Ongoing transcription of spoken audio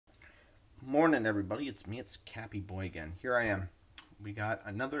Morning, everybody. It's me. It's Cappy Boy again. Here I am. We got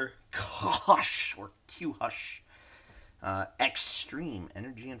another Qhush or Qhush Extreme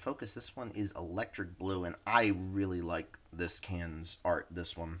Energy and Focus. This one is electric blue, and I really like this can's art.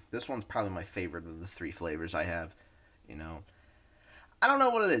 This one's probably my favorite of the three flavors I have. You know, I don't know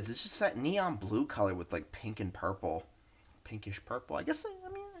what it is. It's just that neon blue color with like pink and purple, pinkish purple. I guess I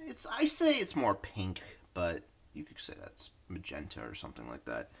mean it's. I say it's more pink, but you could say that's magenta or something like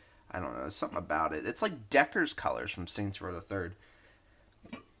that. I don't know. There's something about it. It's like Decker's colors from Saints Row the Third.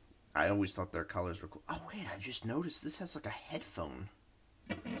 I always thought their colors were cool. Oh, wait. I just noticed this has like a headphone.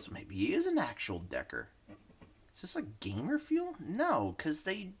 So maybe he is an actual Decker. Is this like gamer feel? No, because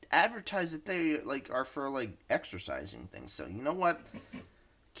they advertise that they like are for like exercising things. So you know what?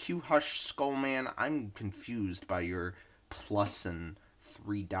 Qhush Skullman, I'm confused by your plus and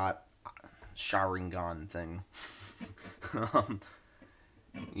 3-dot Sharingan thing.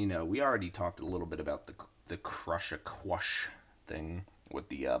 You know, we already talked a little bit about the Qhush thing with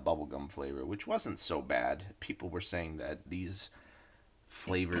the bubblegum flavor, which wasn't so bad. People were saying that these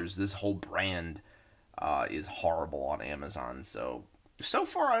flavors, this whole brand, is horrible on Amazon. So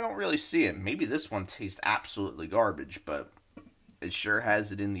far, I don't really see it. Maybe this one tastes absolutely garbage, but it sure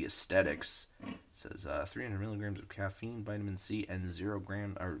has it in the aesthetics. It says 300 milligrams of caffeine, vitamin C, and 0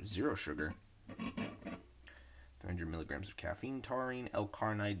 sugar. 300 milligrams of caffeine, taurine,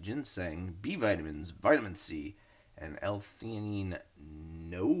 L-carnite, ginseng, B vitamins, vitamin C, and L-theanine.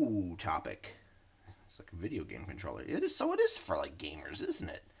 No topic. It's like a video game controller. It is for like gamers, isn't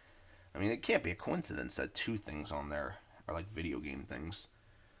it? I mean, it can't be a coincidence that two things on there are like video game things.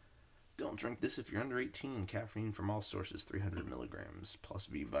 Don't drink this if you're under 18. Caffeine from all sources, 300 milligrams, plus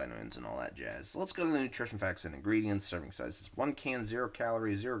B vitamins and all that jazz. So let's go to the nutrition facts and ingredients. Serving sizes: 1 can, 0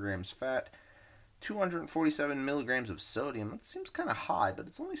 calories, 0 grams fat. 247 milligrams of sodium. That seems kind of high, but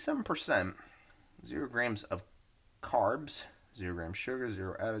it's only 7%. 0 grams of carbs, 0 grams sugar,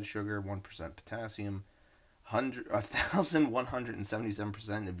 0 added sugar, 1% potassium,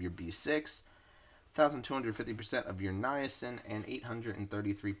 1,177% of your B6, 1,250% of your niacin, and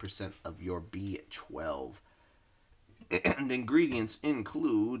 833% of your B12. And ingredients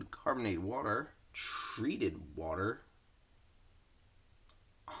include carbonated water, treated water.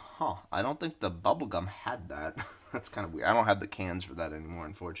 I don't think the bubblegum had that. That's kind of weird. I don't have the cans for that anymore,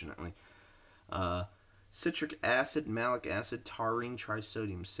 unfortunately. Citric acid, malic acid, taurine,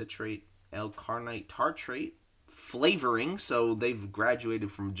 trisodium citrate, L-carnite tartrate, flavoring. So they've graduated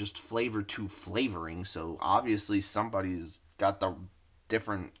from just flavor to flavoring. So obviously somebody's got the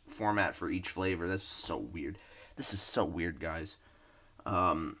different format for each flavor. That's so weird. This is so weird, guys.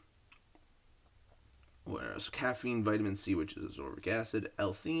 What else? Caffeine, vitamin C, which is ascorbic acid,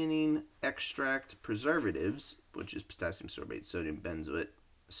 L-theanine, extract, preservatives, which is potassium sorbate, sodium benzoate,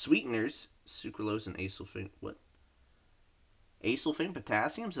 sweeteners, sucralose, and acesulfame. What? Acesulfame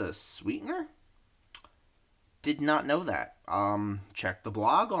potassium's a sweetener? Did not know that. Check the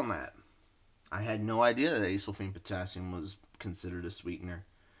blog on that. I had no idea that acesulfame potassium was considered a sweetener.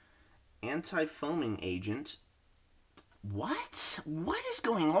 Anti-foaming agent. What? What is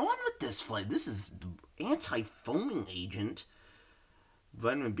going on with this flavor? This is anti-foaming agent.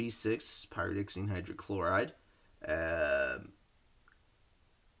 Vitamin B6, pyridoxine hydrochloride.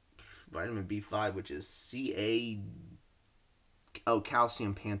 Vitamin B5, which is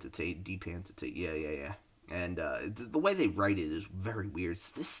calcium pantotate, D-pantotate. Yeah. And the way they write it is very weird.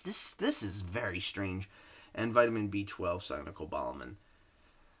 This is very strange. And vitamin B12, cyanocobalamin.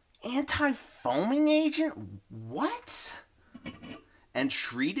 Anti-foaming agent? What? And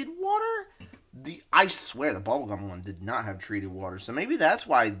treated water? I swear the bubblegum one did not have treated water. So maybe that's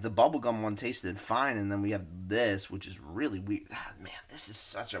why the bubblegum one tasted fine, and then we have this, which is really weird. Man, this is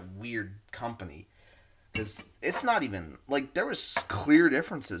such a weird company. Because it's not even, like, there was clear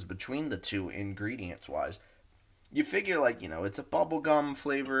differences between the two ingredients-wise. You figure, like, you know, it's a bubblegum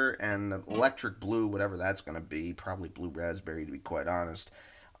flavor and electric blue, whatever that's going to be. Probably blue raspberry, to be quite honest.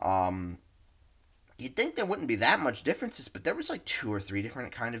 You'd think there wouldn't be that much differences, but there was like 2 or 3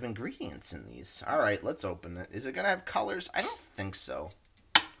 different kind of ingredients in these. All right, let's open it. Is it going to have colors? I don't think so.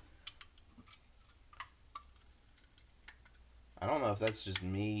 I don't know if that's just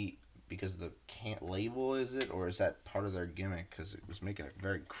me because the can't label is it, or is that part of their gimmick because it was making a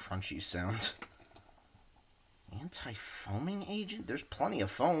very crunchy sound. Anti-foaming agent? There's plenty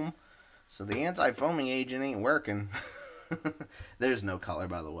of foam, so the anti-foaming agent ain't working. There's no color,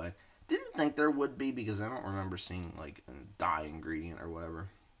 by the way. Didn't think there would be because I don't remember seeing like a dye ingredient or whatever.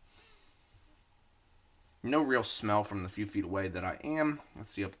 No real smell from the few feet away that I am.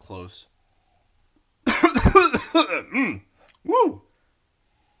 Let's see up close. Woo!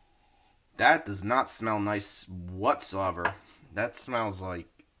 That does not smell nice whatsoever. That smells like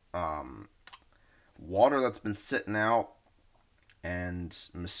water that's been sitting out and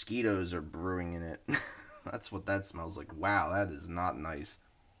mosquitoes are brewing in it. That's what that smells like. Wow, that is not nice.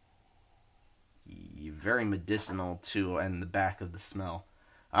 Very medicinal too, and the back of the smell.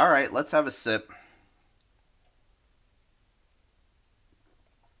 All right, let's have a sip.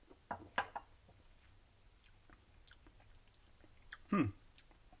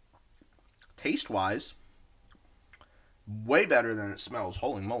 Taste-wise, way better than it smells.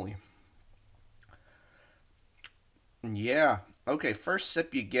 Holy moly. Yeah. Okay, first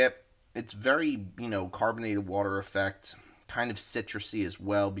sip you get, it's very, carbonated water effect. Kind of citrusy as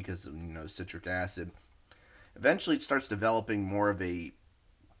well because of, citric acid. Eventually it starts developing more of a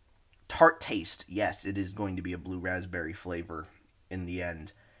tart taste. Yes, it is going to be a blue raspberry flavor in the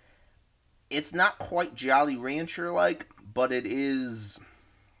end. It's not quite Jolly Rancher like, but it is.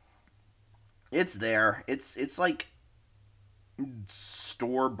 It's there. It's like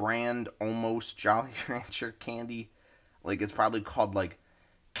store brand almost Jolly Rancher candy. Like it's probably called like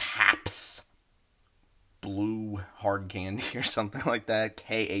Caps Blue Hard Candy or something like that.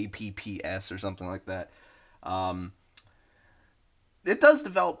 KAPPS or something like that. It does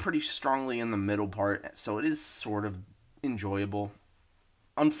develop pretty strongly in the middle part, so it is sort of enjoyable.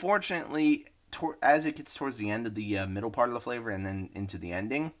 Unfortunately, as it gets towards the end of the middle part of the flavor and then into the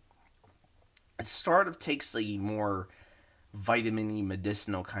ending, it sort of takes a more vitamin-y,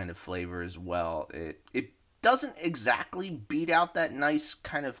 medicinal kind of flavor as well. It doesn't exactly beat out that nice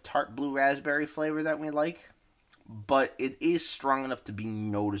kind of tart blue raspberry flavor that we like, but it is strong enough to be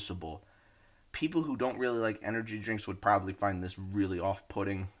noticeable. People who don't really like energy drinks would probably find this really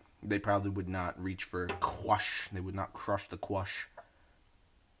off-putting. They probably would not reach for Qhush. They would not crush the Qhush.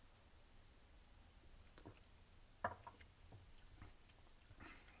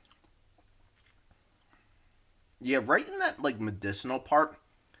 Yeah, right in that like medicinal part,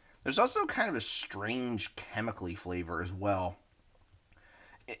 there's also kind of a strange chemically flavor as well.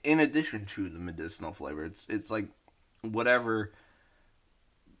 In addition to the medicinal flavor, it's like whatever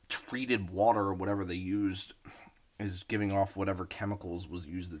treated water or whatever they used is giving off whatever chemicals was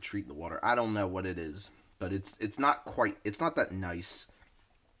used to treat the water. I don't know what it is, but it's not that nice.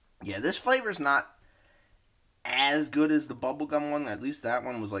 Yeah, this flavor's not as good as the bubblegum one. At least that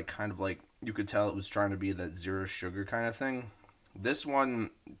one was like kind of like you could tell it was trying to be that zero sugar kind of thing. This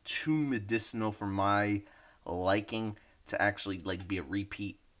one too medicinal for my liking to actually like be a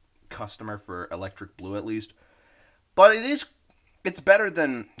repeat customer for Electric Blue at least. But it's better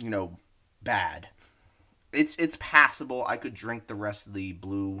than, bad. It's passable. I could drink the rest of the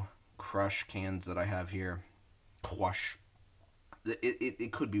blue crush cans that I have here. Qhush.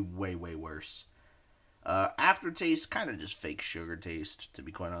 It could be way, way worse. Aftertaste, kind of just fake sugar taste, to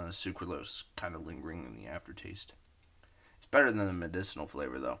be quite honest. Sucralose kind of lingering in the aftertaste. It's better than the medicinal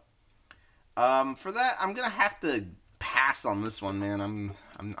flavor, though. For that, I'm gonna have to pass on this one, man.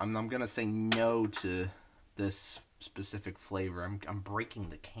 I'm gonna say no to this specific flavor. I'm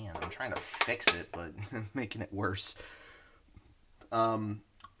breaking the can. I'm trying to fix it, but making it worse.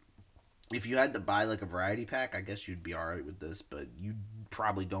 If you had to buy like a variety pack, I guess you'd be alright with this, but you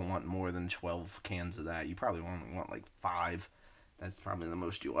probably don't want more than 12 cans of that. You probably only want like 5. That's probably the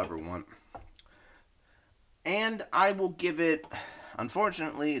most you'll ever want. And I will give it,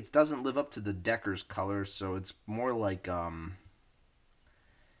 unfortunately, it doesn't live up to the Decker's color, so it's more like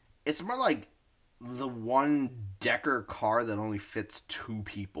the one Decker car that only fits 2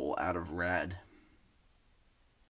 people out of Rad.